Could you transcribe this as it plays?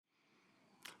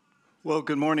Well,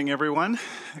 good morning, everyone.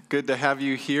 Good to have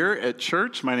you here at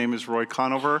church. My name is Roy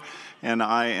Conover, and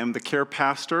I am the care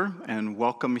pastor, and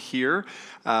welcome here,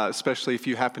 especially if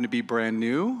you happen to be brand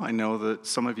new. I know that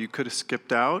some of you could have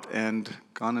skipped out and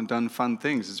gone and done fun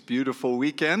things. It's a beautiful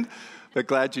weekend, but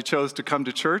glad you chose to come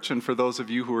to church, and for those of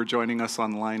you who are joining us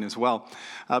online as well.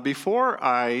 Before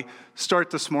I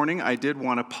start this morning, I did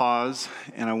want to pause,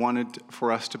 and I wanted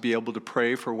for us to be able to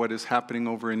pray for what is happening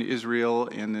over in Israel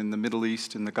and in the Middle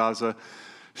East, in the Gaza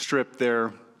Strip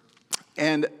there.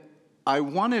 And I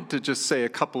wanted to just say a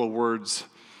couple of words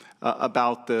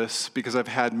about this, because I've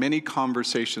had many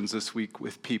conversations this week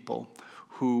with people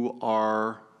who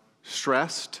are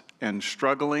stressed and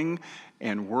struggling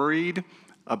and worried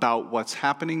about what's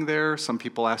happening there. Some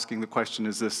people asking the question,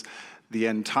 is this the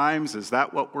end times? Is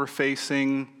that what we're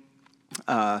facing?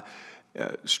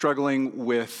 Struggling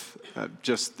with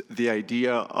just the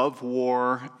idea of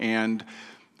war. And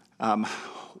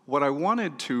what I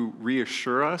wanted to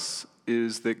reassure us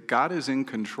is that God is in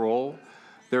control.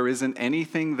 There isn't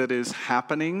anything that is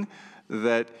happening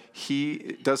that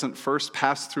he doesn't first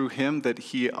pass through him, that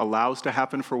he allows to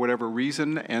happen for whatever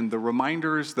reason. And the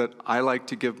reminders that I like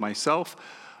to give myself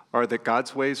are that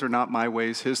God's ways are not my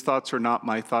ways, his thoughts are not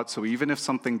my thoughts. So even if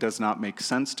something does not make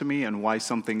sense to me and why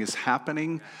something is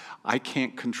happening, I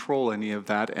can't control any of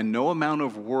that. And no amount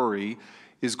of worry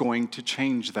is going to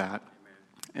change that.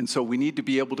 And so we need to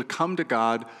be able to come to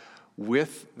God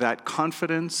with that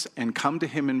confidence and come to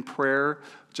him in prayer,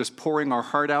 just pouring our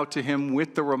heart out to him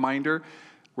with the reminder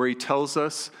where he tells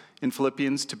us in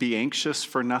Philippians to be anxious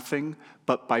for nothing,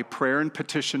 but by prayer and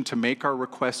petition to make our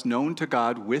requests known to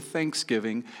God with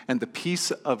thanksgiving, and the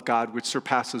peace of God which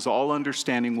surpasses all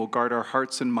understanding will guard our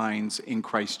hearts and minds in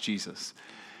Christ Jesus.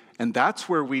 And that's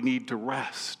where we need to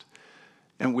rest.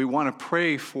 And we want to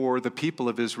pray for the people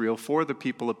of Israel, for the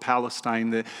people of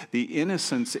Palestine, the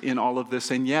innocents in all of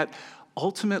this. And yet,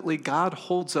 ultimately, God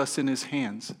holds us in his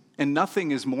hands. And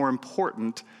nothing is more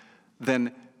important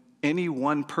than any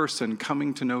one person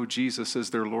coming to know Jesus as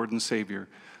their Lord and Savior.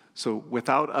 So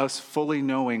without us fully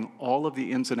knowing all of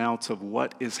the ins and outs of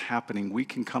what is happening, we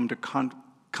can come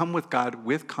with God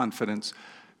with confidence,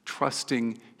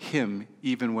 trusting him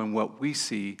even when what we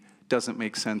see doesn't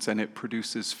make sense and it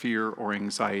produces fear or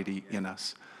anxiety in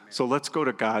us. So let's go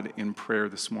to God in prayer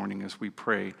this morning as we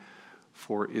pray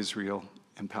for Israel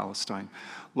and Palestine.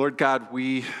 Lord God,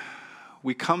 we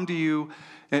come to you,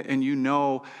 and you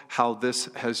know how this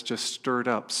has just stirred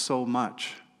up so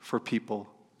much for people.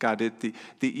 God, the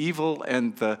evil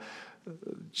and the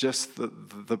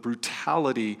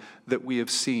brutality that we have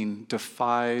seen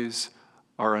defies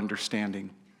our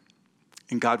understanding.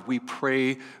 And God, we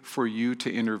pray for you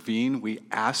to intervene. We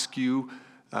ask you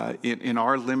in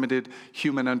our limited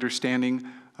human understanding,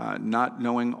 not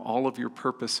knowing all of your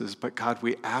purposes, but God,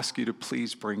 we ask you to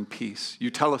please bring peace. You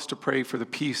tell us to pray for the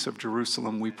peace of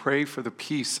Jerusalem. We pray for the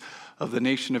peace of the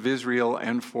nation of Israel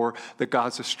and for the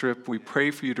Gaza Strip. We pray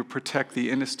for you to protect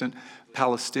the innocent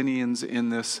Palestinians in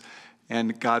this.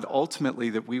 And God,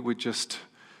 ultimately, that we would just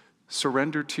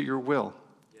surrender to your will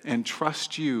and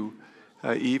trust you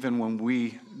even when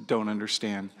we don't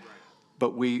understand.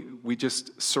 But we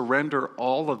just surrender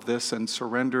all of this and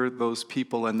surrender those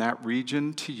people in that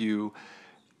region to you.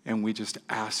 And we just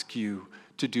ask you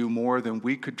to do more than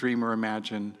we could dream or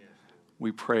imagine.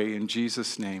 We pray in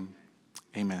Jesus' name.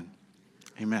 Amen.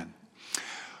 Amen.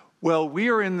 Well, we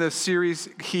are in the series,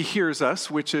 He Hears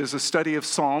Us, which is a study of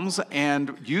Psalms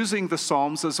and using the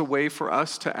Psalms as a way for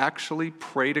us to actually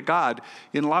pray to God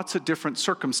in lots of different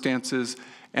circumstances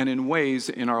and in ways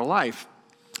in our life.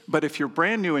 But if you're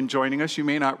brand new and joining us, you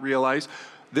may not realize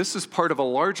this is part of a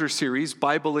larger series,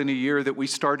 Bible in a Year, that we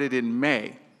started in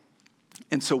May.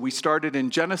 And so we started in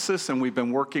Genesis, and we've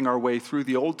been working our way through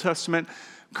the Old Testament,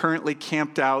 currently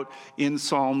camped out in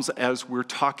Psalms as we're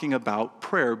talking about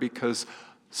prayer, because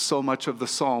so much of the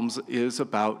Psalms is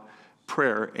about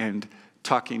prayer and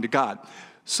talking to God.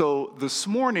 So this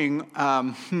morning,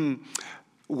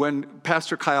 when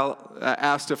Pastor Kyle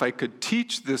asked if I could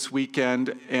teach this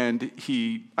weekend, and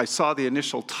I saw the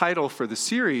initial title for the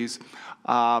series,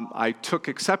 I took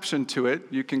exception to it.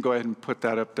 You can go ahead and put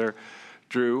that up there,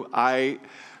 Drew. I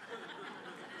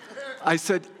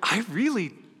said, I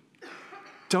really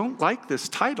don't like this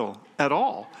title at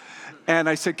all. And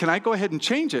I said, can I go ahead and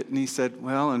change it? And he said,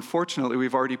 well, unfortunately,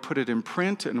 we've already put it in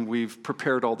print and we've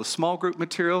prepared all the small group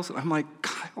materials. And I'm like,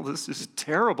 Kyle, this is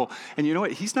terrible. And you know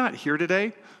what? He's not here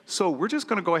today. So we're just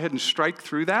going to go ahead and strike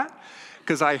through that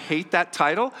because I hate that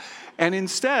title. And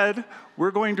instead,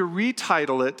 we're going to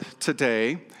retitle it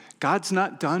today, God's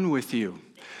Not Done With You.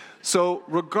 So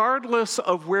regardless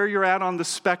of where you're at on the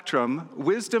spectrum,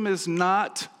 wisdom is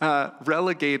not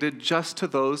relegated just to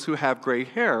those who have gray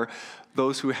hair.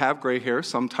 Those who have gray hair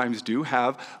sometimes do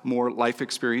have more life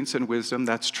experience and wisdom,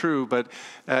 that's true, but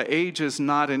age is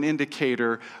not an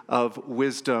indicator of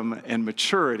wisdom and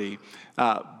maturity.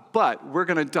 But we're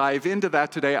going to dive into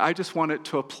that today. I just want it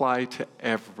to apply to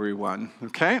everyone,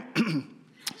 okay?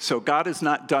 So God is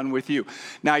not done with you.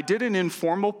 Now, I did an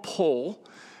informal poll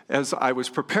as I was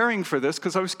preparing for this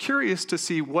because I was curious to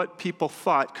see what people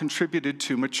thought contributed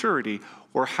to maturity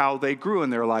or how they grew in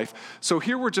their life. So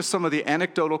here were just some of the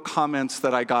anecdotal comments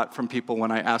that I got from people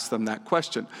when I asked them that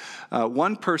question.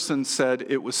 One person said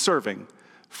it was serving.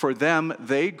 For them,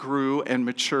 they grew and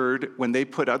matured when they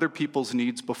put other people's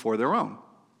needs before their own.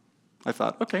 I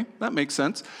thought, okay, that makes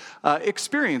sense.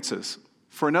 Experiences.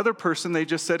 For another person, they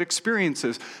just said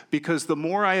experiences, because the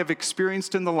more I have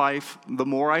experienced in the life, the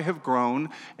more I have grown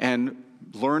and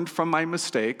learned from my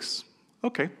mistakes.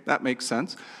 Okay, that makes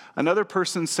sense. Another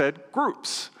person said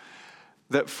groups,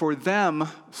 that for them,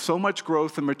 so much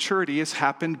growth and maturity has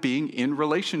happened being in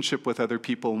relationship with other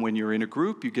people. And when you're in a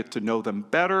group, you get to know them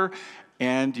better,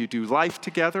 and you do life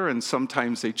together, and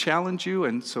sometimes they challenge you,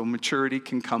 and so maturity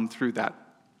can come through that.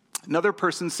 Another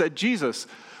person said Jesus,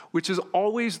 which is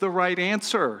always the right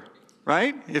answer,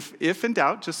 right? If in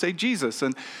doubt, just say Jesus.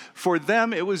 And for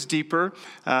them, it was deeper.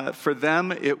 For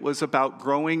them, it was about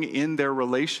growing in their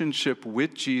relationship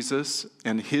with Jesus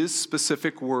and his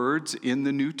specific words in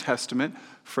the New Testament.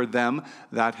 For them,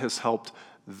 that has helped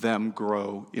them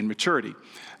grow in maturity.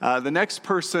 The next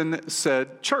person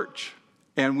said church.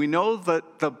 And we know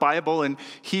that the Bible in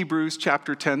Hebrews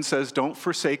chapter 10 says, don't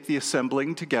forsake the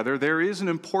assembling together. There is an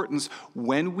importance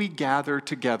when we gather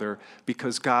together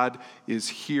because God is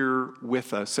here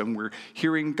with us and we're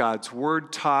hearing God's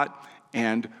word taught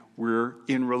and we're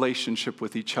in relationship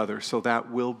with each other. So that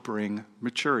will bring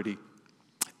maturity.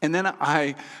 And then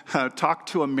I talked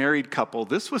to a married couple.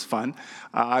 This was fun.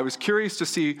 I was curious to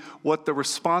see what the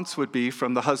response would be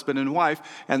from the husband and wife.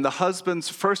 And the husband's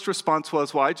first response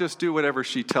was, well, I just do whatever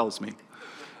she tells me.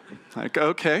 Like,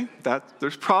 okay,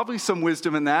 there's probably some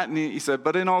wisdom in that. And he said,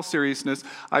 but in all seriousness,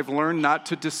 I've learned not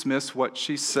to dismiss what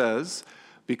she says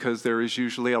because there is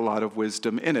usually a lot of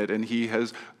wisdom in it. And he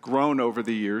has grown over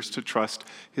the years to trust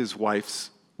his wife's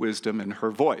wisdom and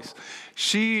her voice.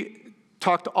 She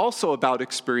talked also about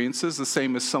experiences, the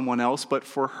same as someone else, but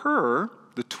for her,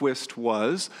 the twist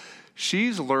was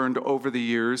she's learned over the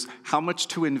years how much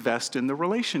to invest in the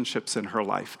relationships in her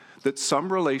life, that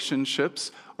some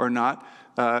relationships are not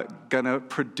going to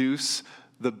produce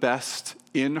the best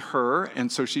in her,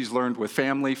 and so she's learned with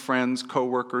family, friends,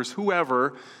 coworkers,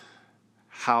 whoever,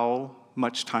 how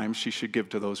much time she should give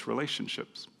to those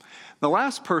relationships. The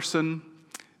last person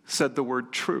said the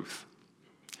word truth.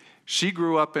 She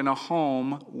grew up in a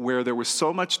home where there was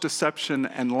so much deception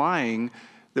and lying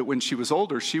that when she was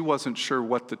older, she wasn't sure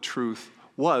what the truth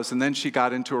was. And then she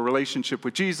got into a relationship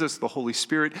with Jesus. The Holy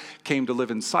Spirit came to live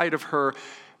inside of her.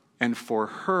 And for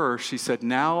her, she said,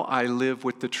 now I live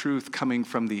with the truth coming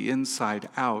from the inside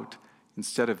out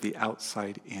instead of the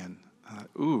outside in.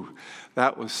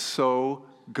 That was so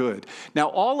good. Now,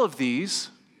 all of these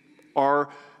are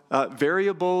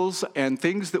variables and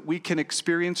things that we can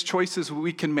experience, choices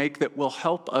we can make that will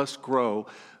help us grow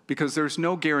because there's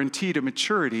no guarantee to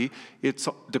maturity. It's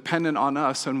dependent on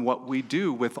us and what we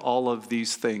do with all of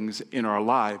these things in our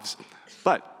lives.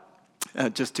 But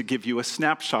just to give you a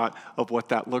snapshot of what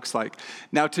that looks like.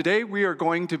 Now, today we are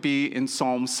going to be in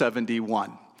Psalm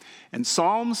 71. And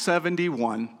Psalm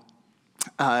 71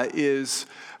 is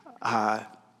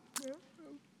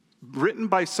written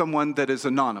by someone that is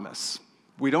anonymous.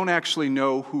 We don't actually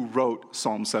know who wrote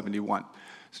Psalm 71.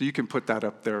 So you can put that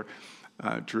up there,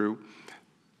 Drew.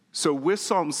 So with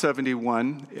Psalm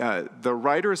 71, the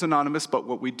writer is anonymous, but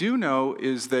what we do know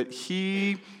is that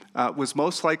he was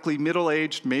most likely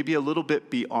middle-aged, maybe a little bit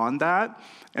beyond that.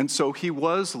 And so he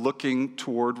was looking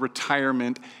toward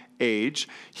retirement age.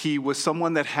 He was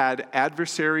someone that had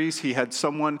adversaries. He had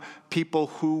people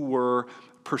who were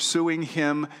pursuing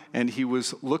him, and he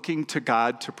was looking to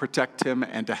God to protect him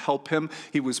and to help him.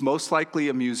 He was most likely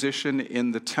a musician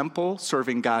in the temple,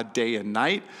 serving God day and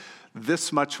night.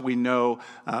 This much we know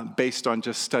based on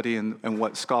just studying and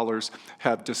what scholars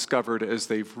have discovered as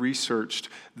they've researched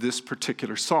this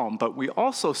particular psalm. But we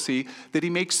also see that he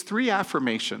makes 3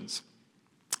 affirmations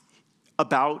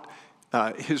about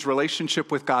his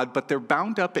relationship with God, but they're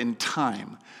bound up in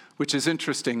time, which is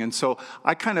interesting. And so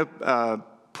I kind of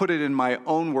put it in my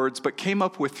own words, but came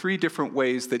up with 3 different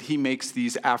ways that he makes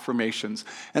these affirmations.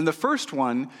 And the first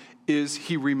one is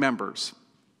he remembers.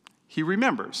 He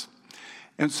remembers.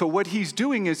 And so what he's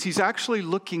doing is he's actually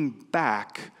looking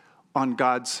back on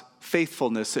God's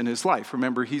faithfulness in his life.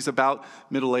 Remember, he's about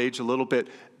middle age, a little bit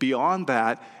beyond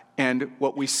that. And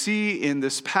what we see in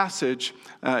this passage,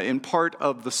 in part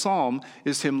of the psalm,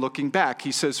 is him looking back.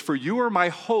 He says, "For you are my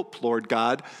hope, Lord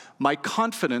God, my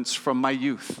confidence from my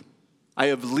youth. I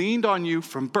have leaned on you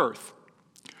from birth.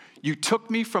 You took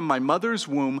me from my mother's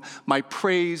womb. My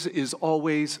praise is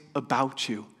always about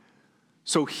you."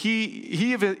 So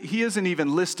he isn't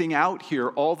even listing out here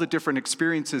all the different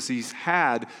experiences he's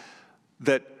had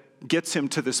that gets him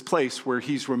to this place where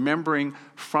he's remembering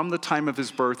from the time of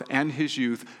his birth and his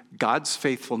youth God's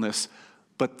faithfulness,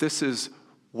 but this is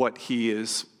what he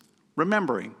is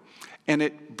remembering. And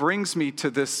it brings me to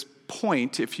this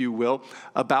point, if you will,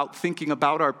 about thinking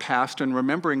about our past and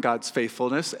remembering God's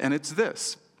faithfulness, and it's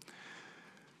this.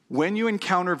 When you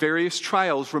encounter various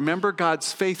trials, remember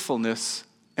God's faithfulness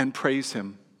and praise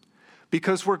him,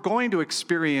 because we're going to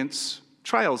experience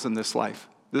trials in this life.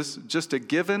 This is just a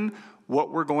given,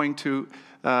 what we're going to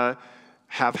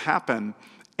have happen.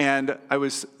 And I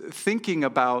was thinking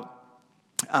about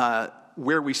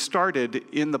where we started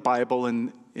in the Bible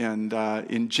and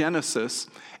in Genesis,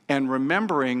 and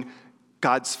remembering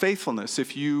God's faithfulness.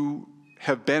 If you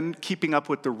have been keeping up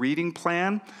with the reading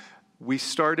plan, we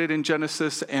started in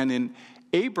Genesis, and in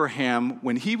Abraham,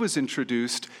 when he was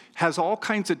introduced, has all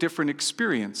kinds of different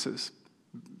experiences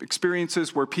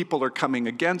where people are coming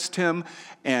against him,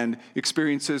 and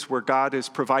experiences where God is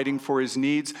providing for his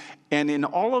needs. And in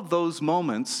all of those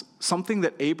moments, something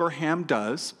that Abraham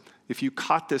does, if you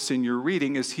caught this in your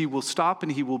reading, is he will stop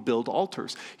and he will build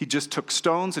altars. He just took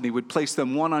stones and he would place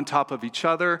them one on top of each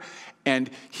other, and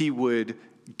he would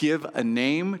give a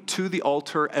name to the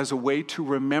altar as a way to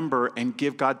remember and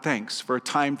give God thanks for a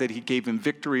time that he gave him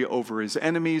victory over his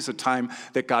enemies, a time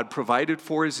that God provided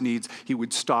for his needs. He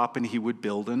would stop and he would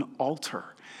build an altar.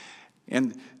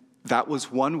 And that was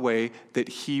one way that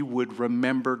he would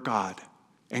remember God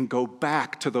and go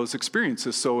back to those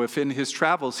experiences. So if in his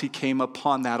travels he came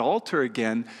upon that altar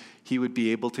again, he would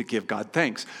be able to give God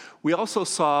thanks. We also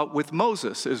saw with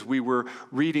Moses, as we were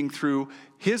reading through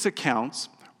his accounts,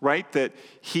 right, that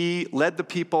he led the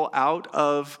people out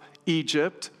of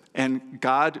Egypt, and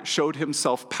God showed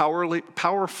himself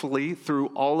powerfully through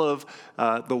all of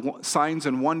the signs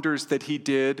and wonders that he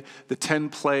did, the 10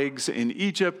 plagues in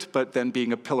Egypt, but then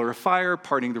being a pillar of fire,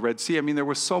 parting the Red Sea. I mean, there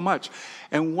was so much.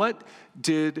 And what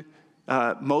did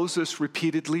Moses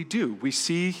repeatedly do? We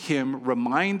see him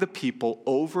remind the people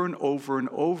over and over and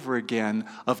over again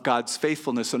of God's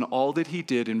faithfulness and all that he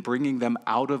did in bringing them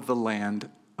out of the land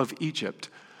of Egypt.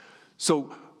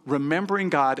 So remembering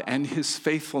God and his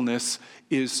faithfulness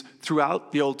is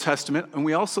throughout the Old Testament, and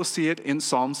we also see it in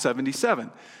Psalm 77.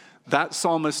 That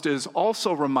psalmist is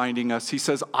also reminding us, he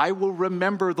says, "I will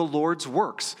remember the Lord's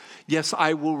works. Yes,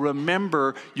 I will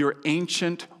remember your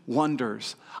ancient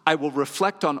wonders. I will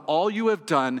reflect on all you have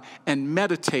done and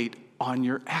meditate on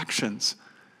your actions."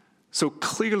 So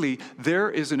clearly, there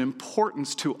is an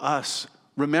importance to us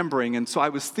remembering. And so I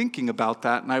was thinking about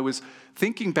that, and I was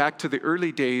thinking back to the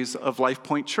early days of Life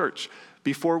Point Church.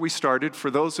 Before we started, for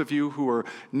those of you who are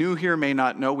new here may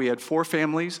not know, we had 4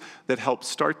 families that helped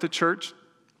start the church.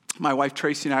 My wife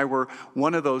Tracy and I were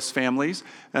one of those families,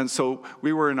 and so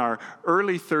we were in our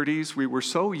early 30s. We were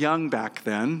so young back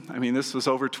then. I mean, this was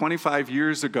over 25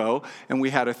 years ago, and we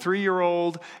had a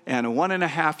 3-year-old and a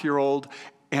 1.5-year-old,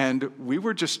 and we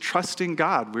were just trusting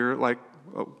God. We were like,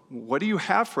 "What do you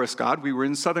have for us, God?" We were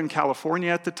in Southern California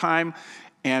at the time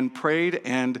and prayed,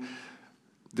 and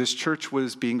this church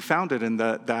was being founded, and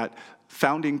that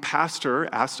founding pastor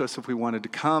asked us if we wanted to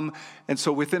come. And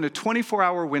so within a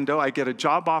 24-hour window, I get a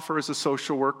job offer as a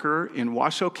social worker in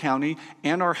Washoe County,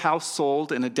 and our house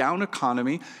sold in a down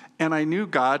economy, and I knew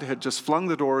God had just flung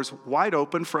the doors wide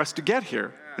open for us to get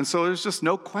here. And so there's just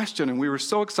no question, and we were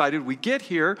so excited. We get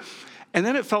here, and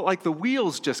then it felt like the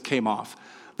wheels just came off.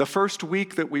 The first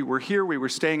week that we were here, we were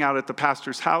staying out at the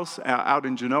pastor's house out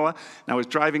in Genoa, and I was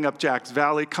driving up Jack's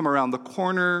Valley, come around the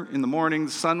corner in the morning,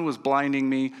 the sun was blinding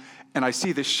me, and I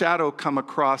see this shadow come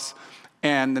across,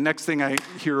 and the next thing I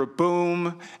hear a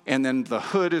boom, and then the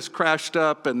hood is crashed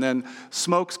up, and then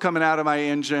smoke's coming out of my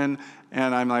engine,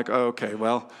 and I'm like, oh, okay,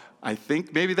 well, I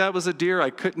think maybe that was a deer.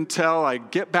 I couldn't tell. I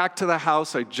get back to the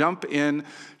house. I jump in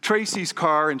Tracy's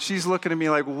car, and she's looking at me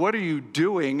like, "What are you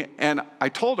doing?" And I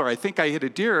told her, I think I hit a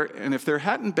deer. And if there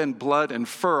hadn't been blood and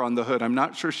fur on the hood, I'm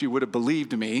not sure she would have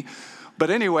believed me. But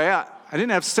anyway, I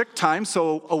didn't have sick time,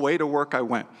 so away to work I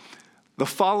went.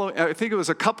 I think it was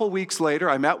a couple weeks later,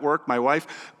 I'm at work. My wife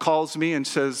calls me and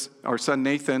says, our son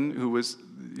Nathan, who was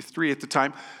 3 at the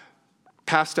time,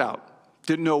 passed out.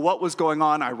 Didn't know what was going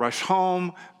on. I rush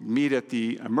home, meet at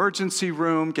the emergency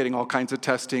room, getting all kinds of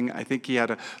testing. I think he had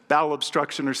a bowel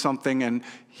obstruction or something, and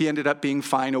he ended up being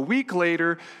fine. A week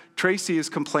later, Tracy is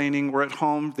complaining, we're at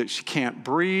home, that she can't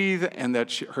breathe and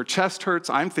that her chest hurts.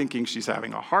 I'm thinking she's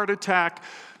having a heart attack.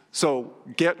 So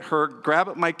grab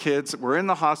up my kids. We're in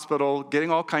the hospital,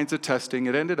 getting all kinds of testing.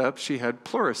 It ended up she had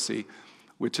pleurisy,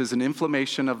 which is an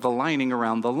inflammation of the lining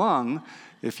around the lung,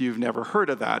 if you've never heard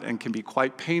of that, and can be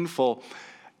quite painful.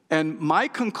 And my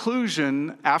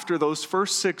conclusion after those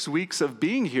first 6 weeks of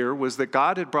being here was that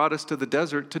God had brought us to the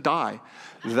desert to die.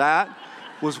 That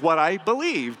was what I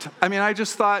believed. I mean, I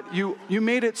just thought, you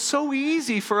made it so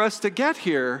easy for us to get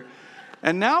here.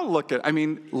 And now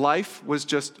life was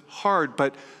just hard,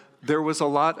 but there was a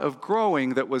lot of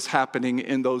growing that was happening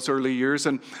in those early years.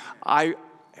 And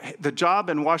the job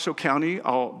in Washoe County,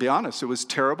 I'll be honest, it was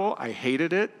terrible. I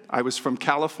hated it. I was from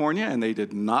California, and they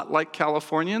did not like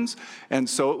Californians. And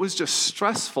so it was just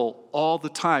stressful all the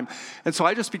time. And so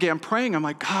I just began praying. I'm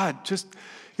like, God, just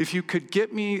if you could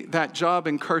get me that job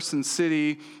in Carson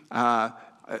City.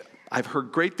 I've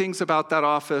heard great things about that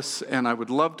office, and I would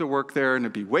love to work there, and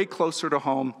it'd be way closer to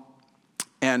home.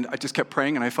 And I just kept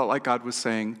praying, and I felt like God was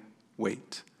saying,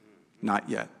 wait, not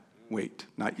yet, wait,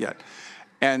 not yet.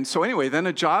 And so anyway, then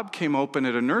a job came open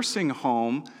at a nursing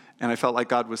home, and I felt like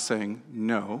God was saying,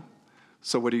 no.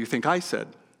 So what do you think I said?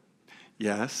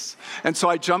 Yes. And so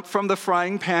I jumped from the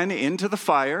frying pan into the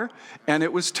fire, and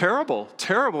it was terrible,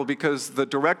 because the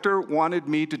director wanted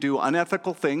me to do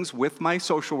unethical things with my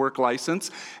social work license.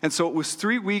 And so it was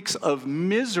 3 weeks of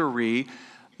misery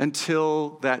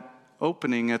until that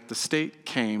opening at the state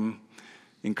came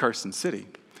in Carson City.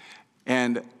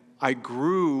 And I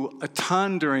grew a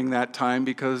ton during that time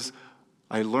because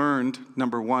I learned,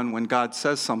 number one, when God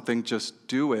says something, just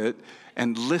do it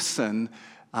and listen.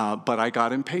 But I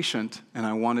got impatient, and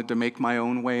I wanted to make my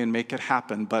own way and make it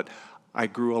happen. But I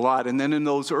grew a lot. And then in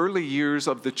those early years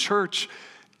of the church,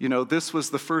 this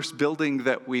was the first building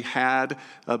that we had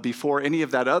before any of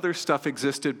that other stuff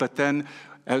existed. But then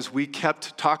as we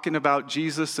kept talking about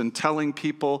Jesus and telling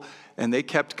people, and they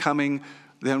kept coming,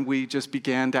 then we just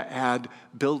began to add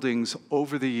buildings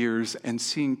over the years and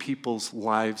seeing people's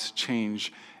lives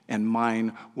change. And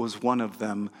mine was one of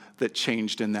them that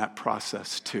changed in that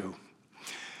process too.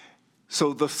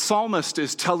 So the psalmist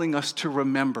is telling us to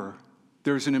remember.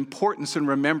 There's an importance in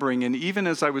remembering. And even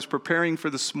as I was preparing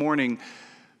for this morning,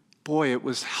 boy, it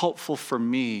was helpful for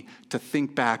me to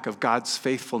think back of God's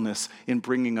faithfulness in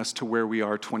bringing us to where we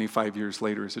are 25 years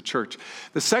later as a church.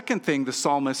 The second thing the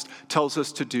psalmist tells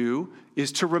us to do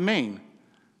is to remain.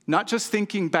 Not just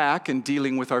thinking back and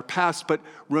dealing with our past, but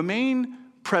remain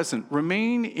present.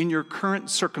 Remain in your current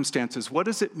circumstances. What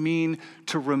does it mean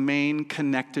to remain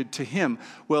connected to Him?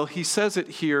 Well, he says it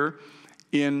here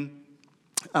in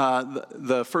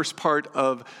the first part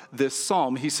of this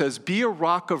psalm. He says, be a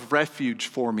rock of refuge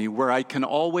for me where I can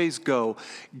always go.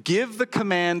 Give the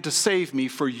command to save me,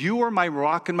 for you are my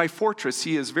rock and my fortress.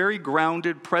 He is very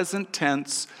grounded, present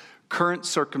tense, current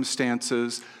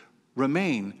circumstances.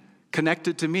 Remain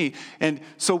connected to me. And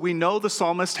so we know the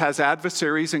psalmist has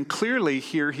adversaries, and clearly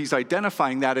here he's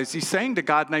identifying that as he's saying to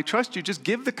God, and I trust you, just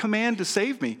give the command to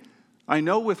save me. I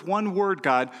know with one word,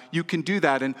 God, you can do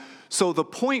that. And so the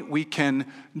point we can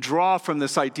draw from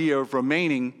this idea of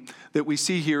remaining that we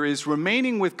see here is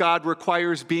remaining with God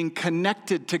requires being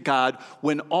connected to God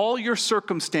when all your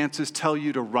circumstances tell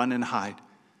you to run and hide.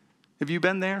 Have you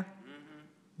been there?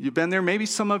 Mm-hmm. You've been there? Maybe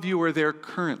some of you are there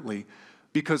currently,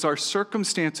 because our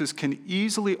circumstances can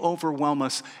easily overwhelm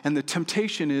us, and the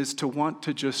temptation is to want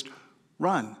to just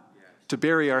run. To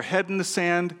bury our head in the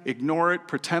sand, ignore it,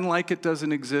 pretend like it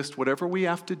doesn't exist, whatever we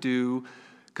have to do,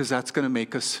 because that's going to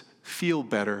make us feel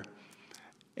better.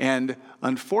 And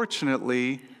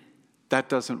unfortunately, that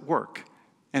doesn't work,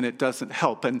 and it doesn't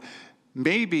help. And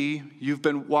maybe you've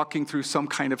been walking through some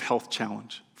kind of health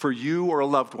challenge for you or a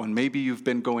loved one. Maybe you've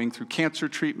been going through cancer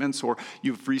treatments, or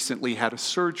you've recently had a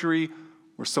surgery,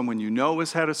 or someone you know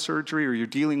has had a surgery, or you're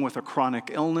dealing with a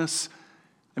chronic illness.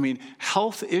 I mean,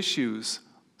 health issues,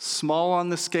 small on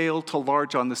the scale to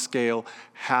large on the scale,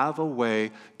 have a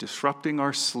way disrupting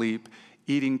our sleep,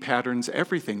 eating patterns,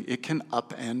 everything. It can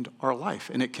upend our life,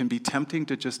 and it can be tempting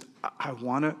to just, I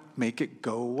want to make it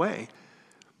go away.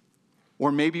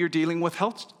 Or maybe you're dealing with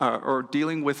health or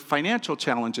dealing with financial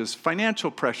challenges, financial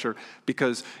pressure,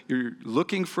 because you're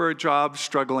looking for a job,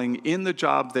 struggling in the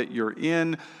job that you're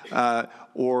in,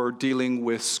 or dealing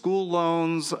with school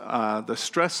loans, the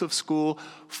stress of school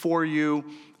for you.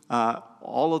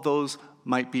 All of those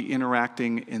might be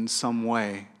interacting in some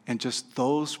way. And just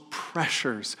those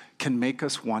pressures can make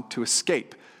us want to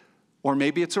escape. Or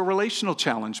maybe it's a relational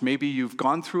challenge. Maybe you've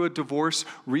gone through a divorce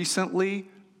recently.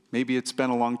 Maybe it's been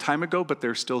a long time ago, but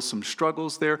there's still some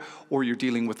struggles there. Or you're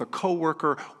dealing with a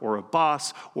coworker or a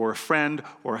boss or a friend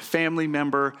or a family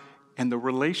member, and the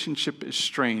relationship is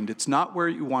strained. It's not where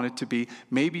you want it to be.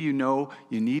 Maybe you know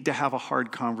you need to have a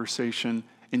hard conversation,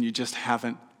 and you just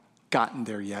haven't gotten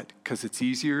there yet because it's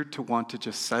easier to want to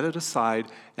just set it aside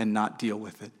and not deal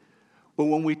with it. But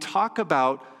when we talk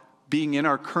about being in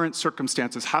our current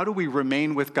circumstances, how do we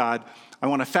remain with God? I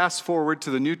want to fast forward to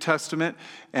the New Testament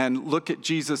and look at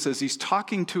Jesus as he's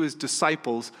talking to his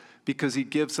disciples, because he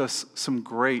gives us some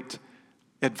great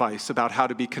advice about how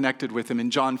to be connected with him.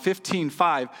 In John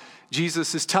 15:5,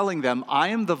 Jesus is telling them, I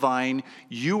am the vine,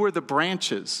 you are the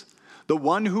branches. The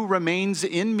one who remains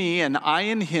in me and I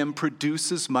in him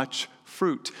produces much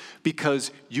fruit,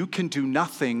 because you can do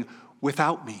nothing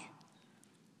without me.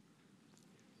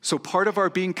 So part of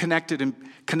our being connected and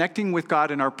connecting with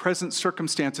God in our present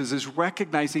circumstances is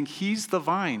recognizing he's the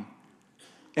vine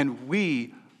and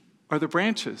we are the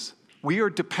branches. We are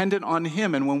dependent on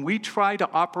him. And when we try to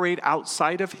operate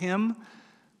outside of him,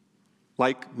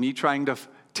 like me trying to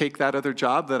take that other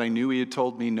job that I knew he had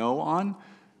told me no on,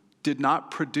 did not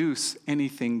produce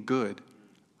anything good.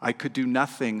 I could do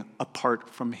nothing apart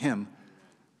from him.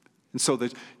 And so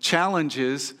the challenge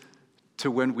is to,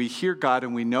 when we hear God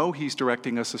and we know he's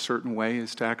directing us a certain way,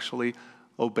 is to actually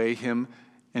obey him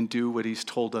and do what he's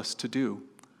told us to do.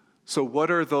 So what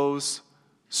are those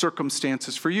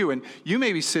circumstances for you? And you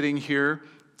may be sitting here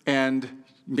and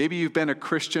maybe you've been a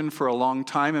Christian for a long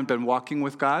time and been walking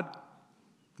with God.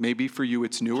 Maybe for you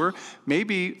it's newer.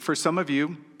 Maybe for some of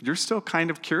you, you're still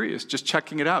kind of curious, just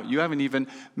checking it out. You haven't even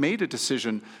made a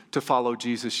decision to follow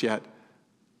Jesus yet.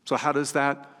 So how does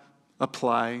that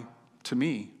apply to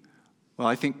me? Well,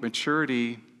 I think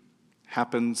maturity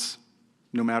happens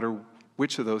no matter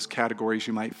which of those categories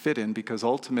you might fit in, because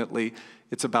ultimately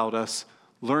it's about us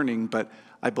learning. But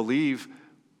I believe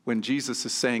when Jesus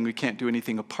is saying we can't do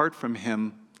anything apart from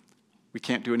him, we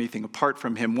can't do anything apart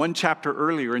from him. One chapter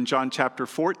earlier in John chapter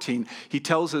 14, he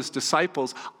tells his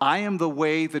disciples, I am the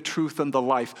way, the truth, and the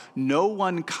life. No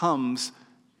one comes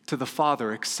to the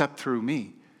Father except through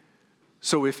me.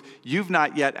 So if you've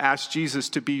not yet asked Jesus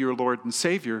to be your Lord and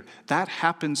Savior, that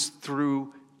happens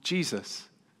through Jesus,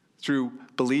 through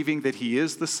believing that he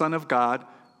is the Son of God,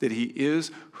 that he is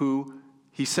who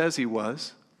he says he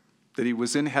was, that he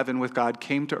was in heaven with God,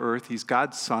 came to earth, he's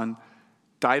God's Son,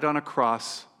 died on a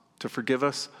cross to forgive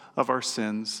us of our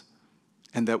sins,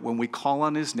 and that when we call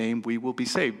on his name, we will be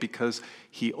saved because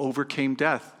he overcame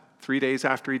death. 3 days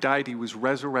after he died, he was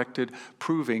resurrected,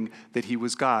 proving that he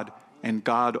was God and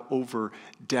God over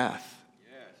death.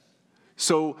 Yes.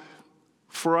 So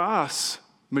for us,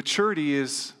 maturity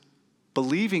is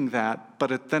believing that,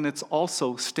 but then it's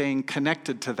also staying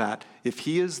connected to that. If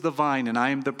he is the vine and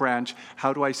I am the branch,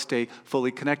 how do I stay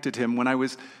fully connected to him? When I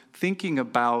was thinking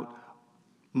about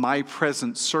my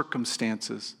present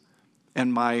circumstances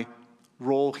and my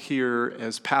role here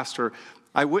as pastor,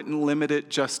 I wouldn't limit it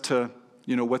just to,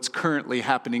 what's currently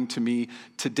happening to me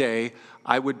today.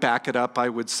 I would back it up. I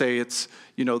would say it's,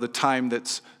 the time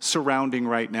that's surrounding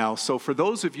right now. So for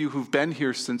those of you who've been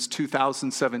here since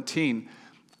 2017,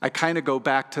 I kind of go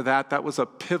back to that. That was a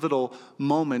pivotal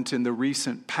moment in the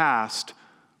recent past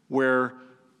where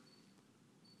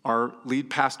our lead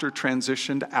pastor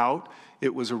transitioned out.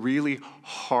 It was a really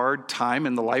hard time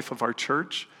in the life of our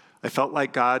church. I felt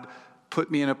like God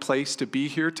put me in a place to be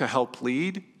here to help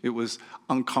lead. It was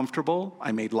uncomfortable.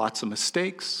 I made lots of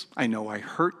mistakes. I know I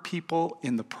hurt people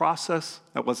in the process.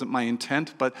 That wasn't my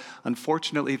intent, but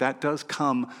unfortunately that does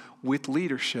come with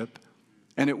leadership.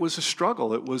 And it was a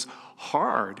struggle. It was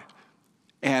hard.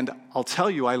 And I'll tell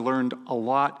you, I learned a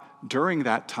lot during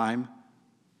that time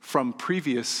from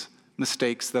previous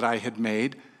mistakes that I had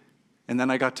made. And then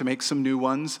I got to make some new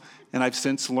ones, and I've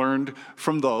since learned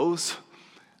from those.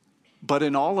 But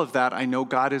in all of that, I know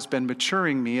God has been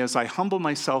maturing me as I humble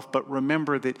myself, but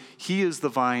remember that he is the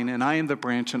vine and I am the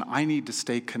branch, and I need to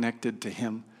stay connected to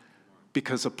him.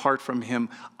 Because apart from him,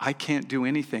 I can't do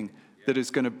anything that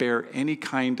is going to bear any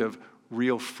kind of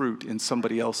real fruit in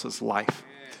somebody else's life.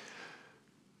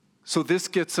 So this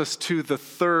gets us to the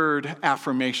third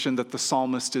affirmation that the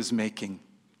psalmist is making,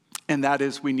 and that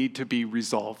is we need to be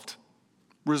resolved.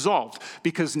 Resolved,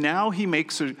 because now he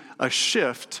makes a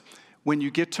shift. When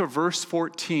you get to verse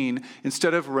 14,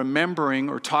 instead of remembering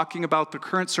or talking about the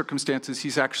current circumstances,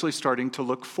 he's actually starting to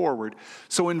look forward.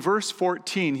 So in verse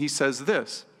 14, he says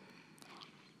this,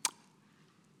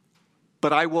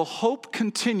 but I will hope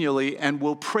continually and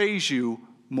will praise you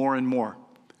more and more.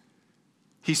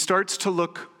 He starts to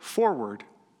look forward,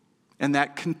 and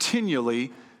that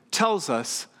continually tells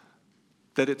us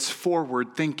that it's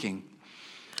forward thinking.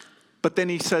 But then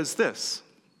he says this.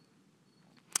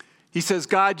 He says,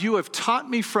 God, you have taught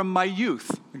me from my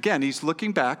youth. Again, he's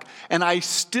looking back. And I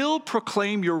still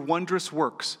proclaim your wondrous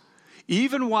works.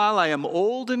 Even while I am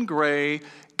old and gray,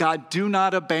 God, do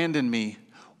not abandon me.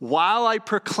 While I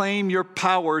proclaim your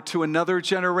power to another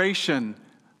generation,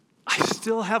 I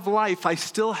still have life. I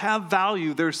still have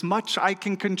value. There's much I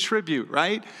can contribute,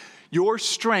 right? Your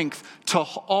strength to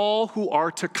all who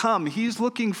are to come. He's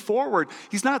looking forward.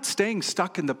 He's not staying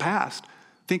stuck in the past,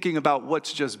 thinking about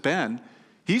what's just been.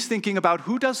 He's thinking about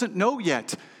who doesn't know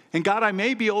yet. And God, I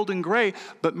may be old and gray,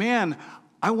 but man,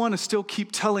 I want to still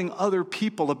keep telling other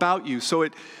people about you. So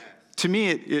to me,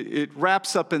 it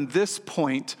wraps up in this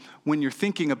point when you're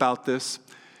thinking about this.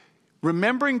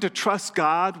 Remembering to trust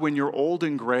God when you're old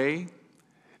and gray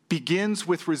begins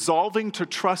with resolving to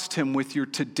trust him with your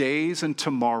todays and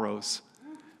tomorrows.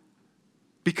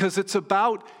 Because it's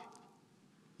about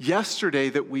yesterday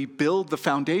that we build the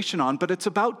foundation on, but it's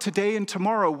about today and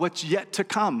tomorrow, what's yet to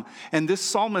come. And this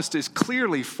psalmist is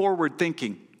clearly forward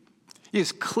thinking. He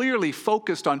is clearly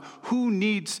focused on who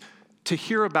needs to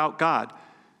hear about God.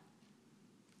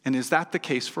 And is that the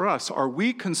case for us? Are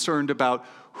we concerned about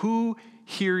who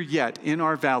here yet in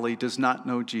our valley does not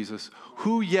know Jesus?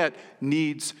 Who yet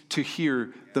needs to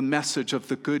hear the message of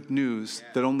the good news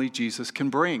that only Jesus can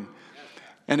bring?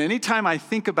 And anytime I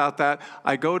think about that,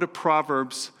 I go to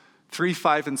Proverbs 3,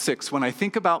 5, and 6. When I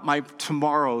think about my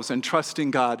tomorrows and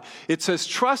trusting God, it says,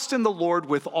 trust in the Lord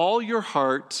with all your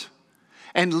heart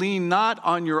and lean not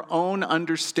on your own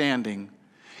understanding.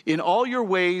 In all your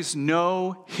ways,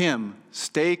 know him.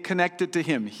 Stay connected to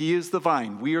him. He is the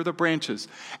vine. We are the branches.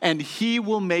 And he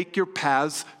will make your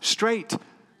paths straight.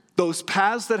 Those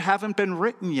paths that haven't been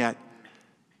written yet.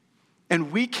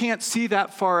 And we can't see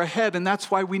that far ahead, and that's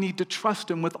why we need to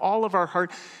trust him with all of our heart,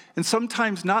 and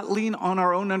sometimes not lean on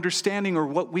our own understanding or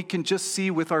what we can just see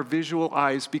with our visual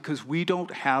eyes, because we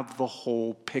don't have the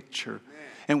whole picture.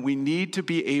 And we need to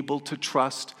be able to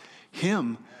trust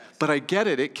him. But I get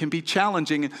it. It can be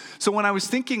challenging. So when I was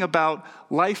thinking about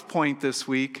Life Point this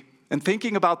week and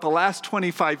thinking about the last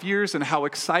 25 years and how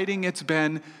exciting it's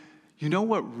been, you know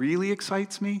what really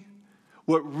excites me?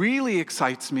 What really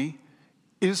excites me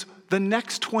is the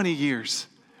next 20 years.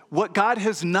 What God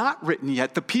has not written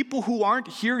yet, the people who aren't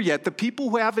here yet, the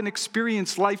people who haven't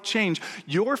experienced life change,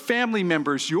 your family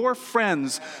members, your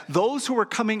friends, those who are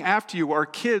coming after you, our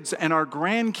kids and our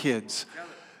grandkids.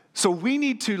 So we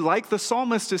need to, like the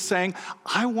psalmist is saying,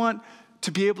 I want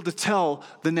to be able to tell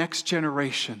the next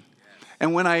generation.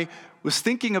 And when I was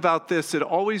thinking about this, it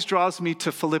always draws me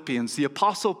to Philippians. The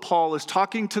Apostle Paul is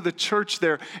talking to the church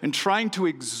there and trying to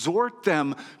exhort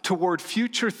them toward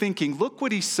future thinking. Look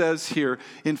what he says here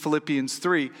in Philippians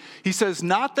 3. He says,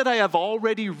 not that I have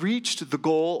already reached the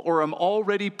goal or am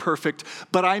already perfect,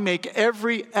 but I make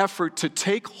every effort to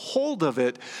take hold of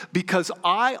it because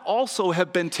I also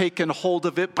have been taken hold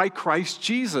of it by Christ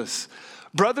Jesus.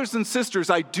 Brothers and sisters,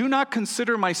 I do not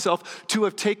consider myself to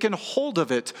have taken hold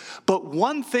of it, but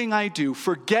one thing I do,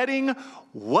 forgetting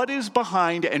what is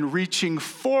behind and reaching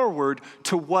forward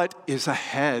to what is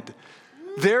ahead.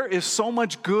 There is so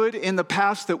much good in the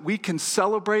past that we can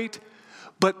celebrate,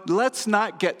 but let's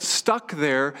not get stuck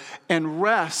there and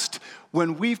rest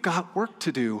when we've got work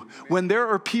to do, when there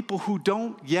are people who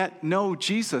don't yet know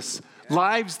Jesus,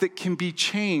 lives that can be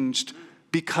changed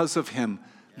because of him.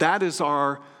 That is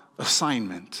our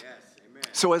assignment.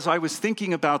 So as I was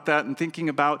thinking about that and thinking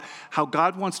about how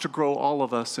God wants to grow all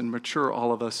of us and mature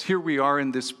all of us, here we are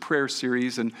in this prayer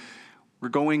series, and we're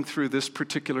going through this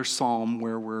particular psalm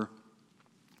where we're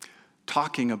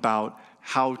talking about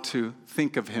how to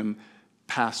think of him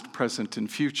past, present,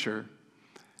 and future.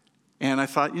 And I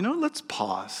thought, let's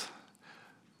pause.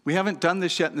 We haven't done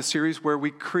this yet in the series where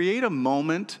we create a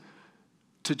moment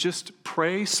to just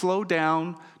pray, slow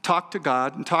down, talk to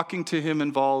God. And talking to him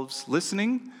involves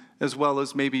listening, as well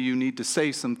as maybe you need to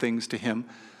say some things to him.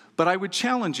 But I would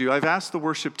challenge you. I've asked the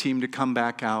worship team to come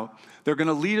back out. They're going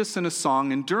to lead us in a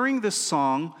song. And during this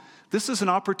song, this is an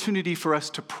opportunity for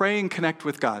us to pray and connect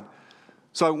with God.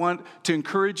 So I want to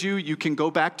encourage you. You can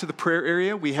go back to the prayer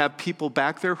area. We have people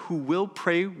back there who will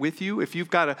pray with you. If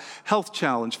you've got a health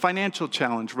challenge, financial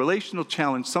challenge, relational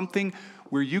challenge, something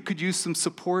where you could use some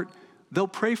support, they'll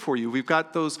pray for you. We've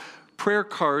got those prayer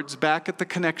cards back at the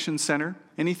Connection Center.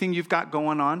 Anything you've got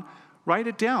going on, write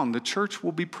it down. The church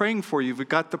will be praying for you. We've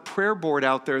got the prayer board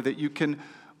out there that you can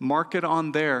mark it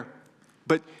on there.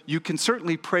 But you can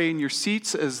certainly pray in your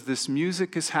seats as this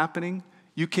music is happening.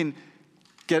 You can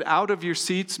get out of your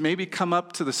seats, maybe come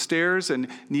up to the stairs and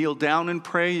kneel down and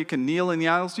pray. You can kneel in the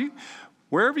aisles.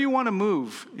 Wherever you want to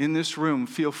move in this room,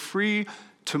 feel free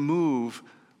to move,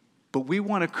 but we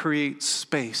want to create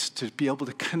space to be able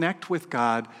to connect with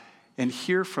God and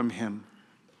hear from him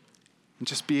and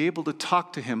just be able to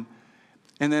talk to him.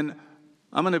 And then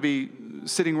I'm going to be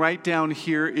sitting right down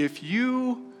here. If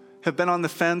you have been on the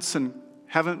fence and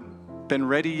haven't been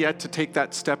ready yet to take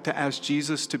that step to ask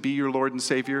Jesus to be your Lord and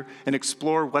Savior and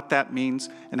explore what that means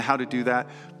and how to do that,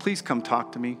 please come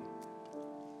talk to me.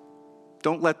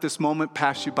 Don't let this moment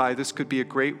pass you by. This could be a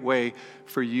great way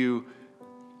for you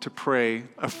to pray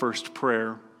a first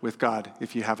prayer with God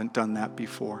if you haven't done that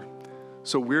before.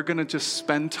 So we're going to just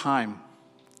spend time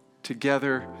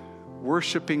together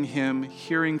worshiping him,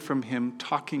 hearing from him,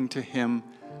 talking to him.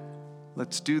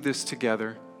 Let's do this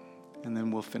together, and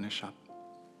then we'll finish up.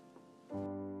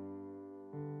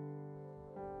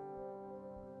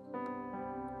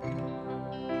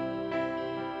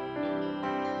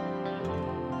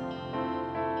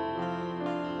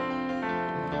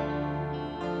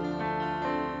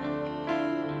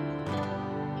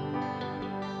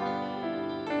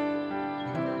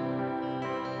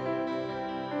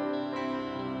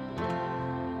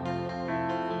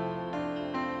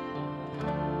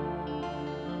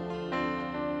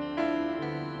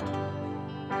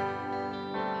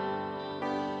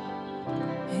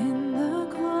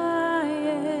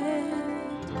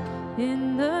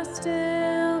 In the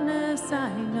stillness,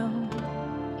 I know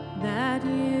that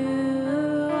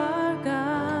you are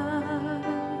God.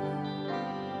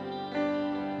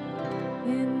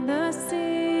 In the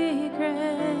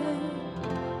secret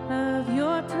of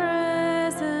your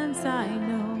presence, I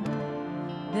know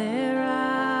there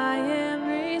I am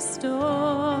restored.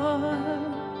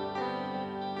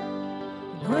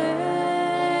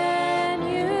 When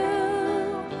you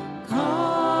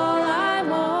call, I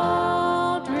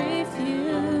won't refuse.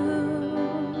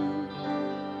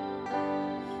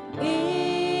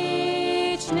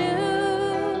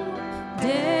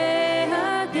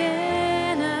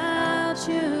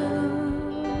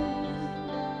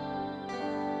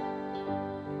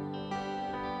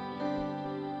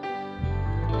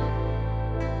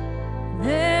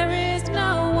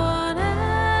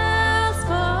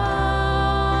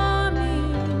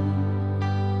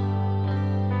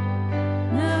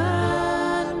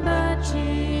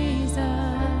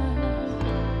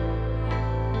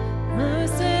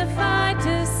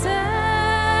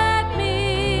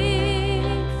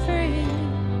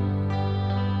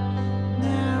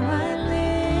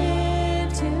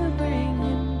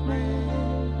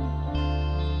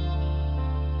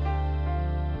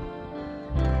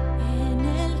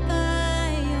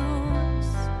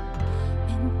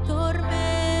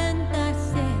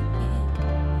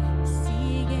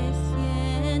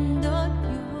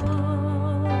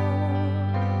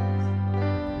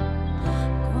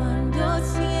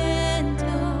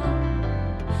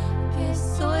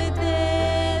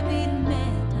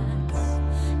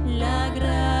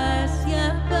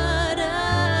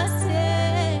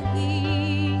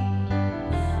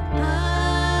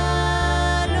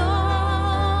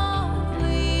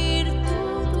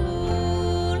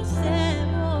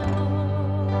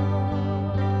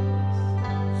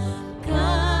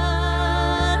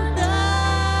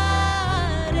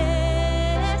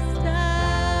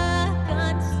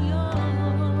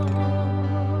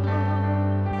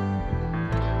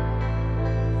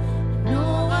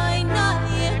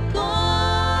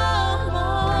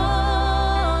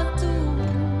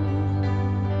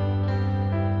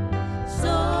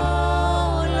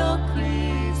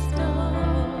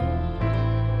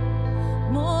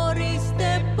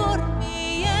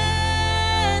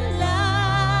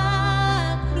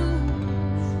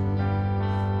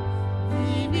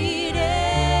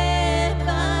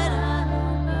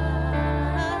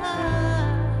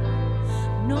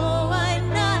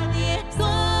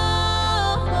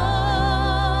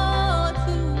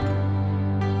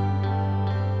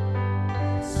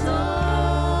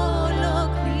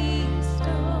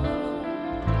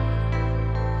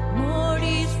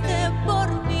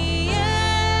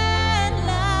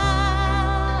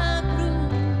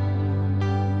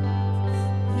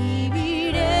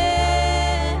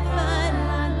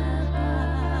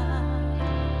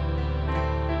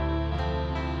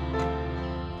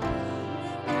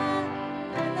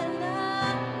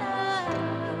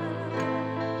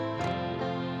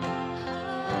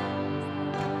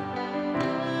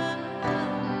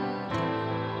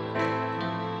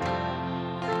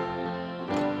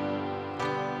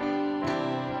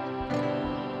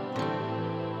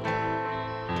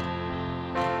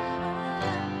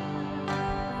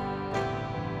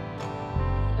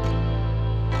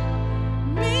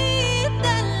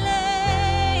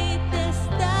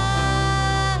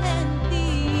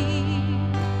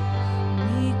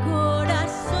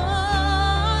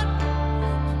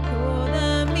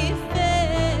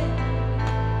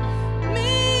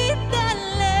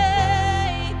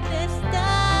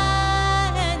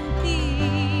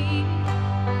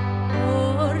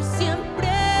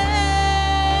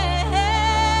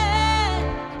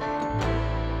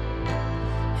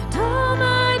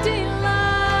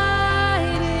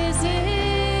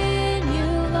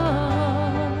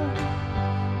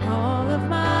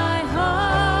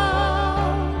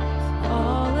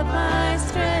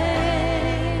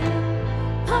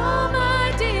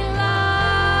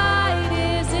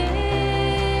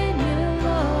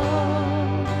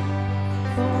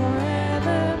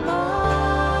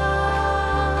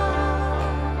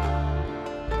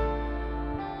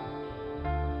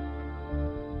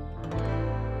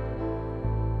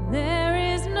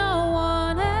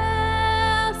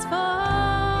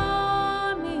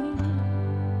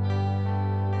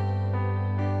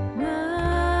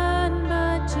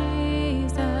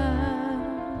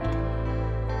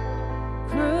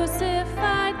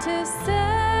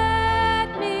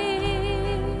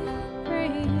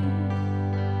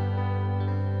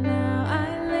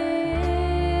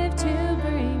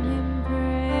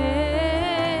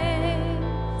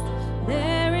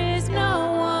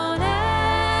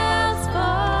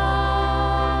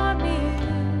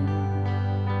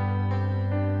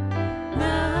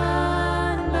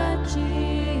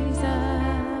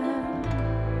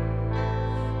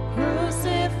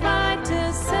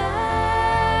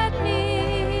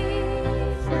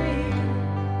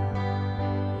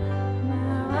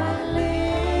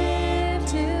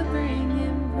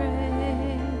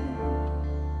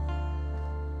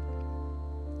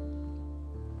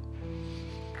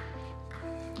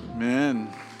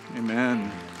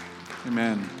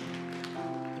 Amen.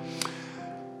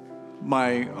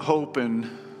 My hope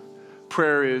and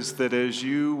prayer is that as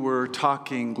you were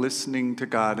talking, listening to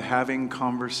God, having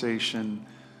conversation,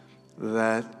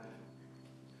 that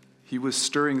he was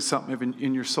stirring something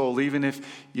in your soul. Even if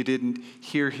you didn't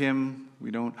hear him, we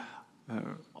don't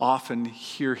often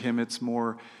hear him. It's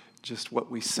more just what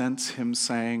we sense him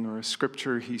saying or a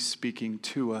scripture he's speaking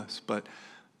to us. But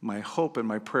my hope and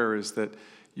my prayer is that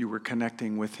you were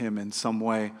connecting with him in some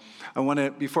way.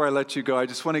 Before I let you go, I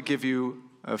just want to give you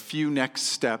a few next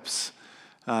steps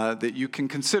that you can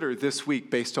consider this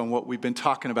week based on what we've been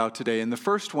talking about today. And the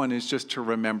first one is just to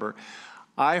remember.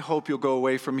 I hope you'll go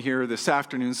away from here this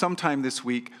afternoon, sometime this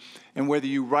week, and whether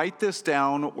you write this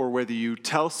down or whether you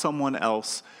tell someone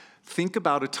else, think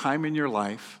about a time in your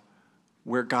life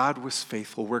where God was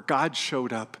faithful, where God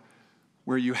showed up,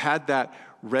 where you had that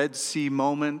Red Sea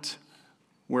moment,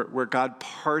 where God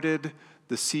parted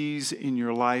the seas in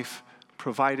your life,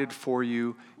 provided for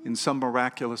you in some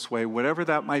miraculous way, whatever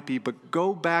that might be, but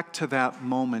go back to that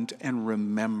moment and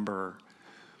remember.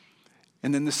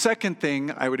 And then the second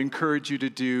thing I would encourage you to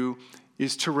do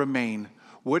is to remain.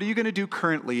 What are you going to do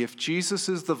currently? If Jesus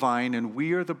is the vine and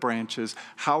we are the branches,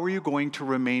 how are you going to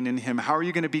remain in him? How are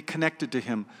you going to be connected to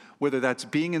him? Whether that's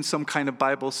being in some kind of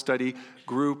Bible study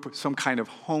group, some kind of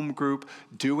home group,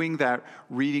 doing that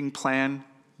reading plan.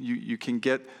 You can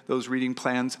get those reading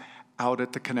plans out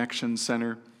at the Connection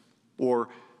Center, or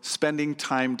spending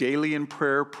time daily in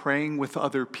prayer, praying with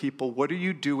other people. What are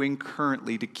you doing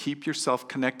currently to keep yourself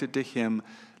connected to him?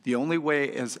 The only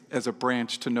way as a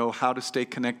branch to know how to stay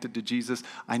connected to Jesus,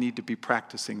 I need to be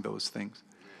practicing those things.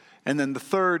 And then the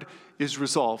third is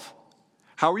resolve.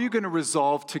 How are you going to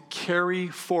resolve to carry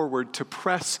forward, to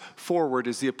press forward,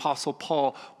 as the Apostle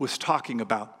Paul was talking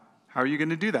about? How are you going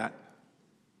to do that?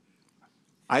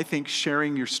 I think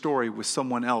sharing your story with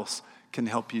someone else can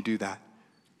help you do that.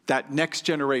 That next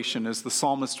generation, as the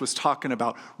psalmist was talking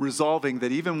about, resolving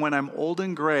that even when I'm old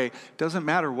and gray, doesn't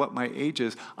matter what my age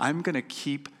is, I'm going to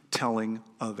keep telling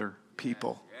other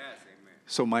people. Yes, amen.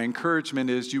 So my encouragement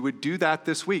is you would do that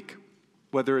this week,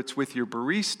 whether it's with your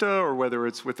barista or whether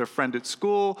it's with a friend at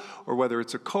school or whether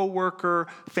it's a coworker,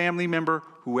 family member,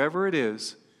 whoever it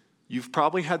is. You've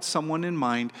probably had someone in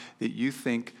mind that you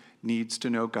think needs to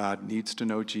know God, needs to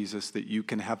know Jesus, that you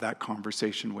can have that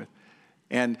conversation with.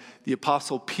 And the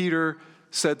Apostle Peter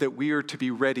said that we are to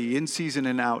be ready in season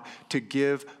and out to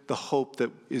give the hope that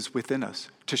is within us,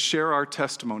 to share our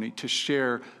testimony, to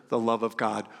share the love of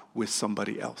God with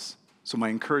somebody else. So my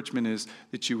encouragement is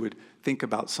that you would think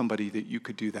about somebody that you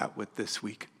could do that with this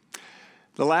week.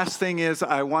 The last thing is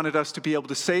I wanted us to be able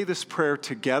to say this prayer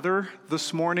together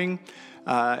this morning.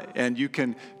 And you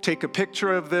can take a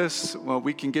picture of this. Well,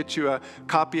 we can get you a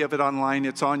copy of it online.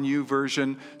 It's on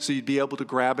YouVersion, so you'd be able to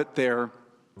grab it there.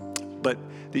 But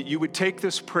that you would take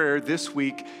this prayer this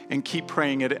week and keep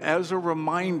praying it as a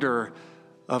reminder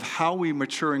of how we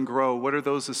mature and grow. What are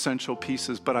those essential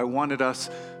pieces? But I wanted us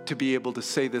to be able to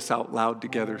say this out loud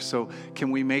together. So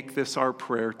can we make this our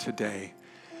prayer today?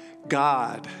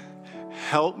 God,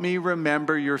 help me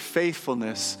remember your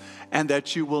faithfulness and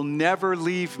that you will never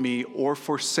leave me or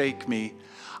forsake me.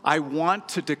 I want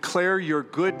to declare your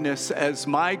goodness as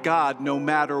my God no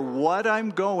matter what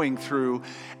I'm going through,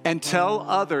 and tell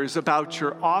others about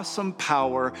your awesome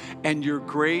power and your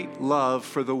great love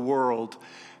for the world.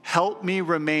 Help me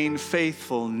remain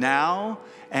faithful now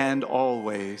and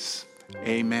always.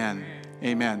 Amen.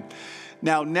 Amen.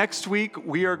 Now, next week,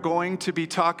 we are going to be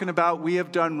talking about we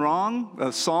have done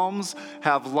wrong. Psalms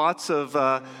have lots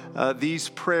of these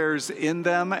prayers in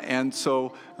them, and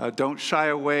so don't shy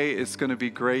away. It's going to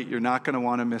be great. You're not going to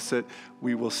want to miss it.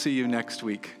 We will see you next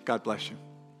week. God bless you.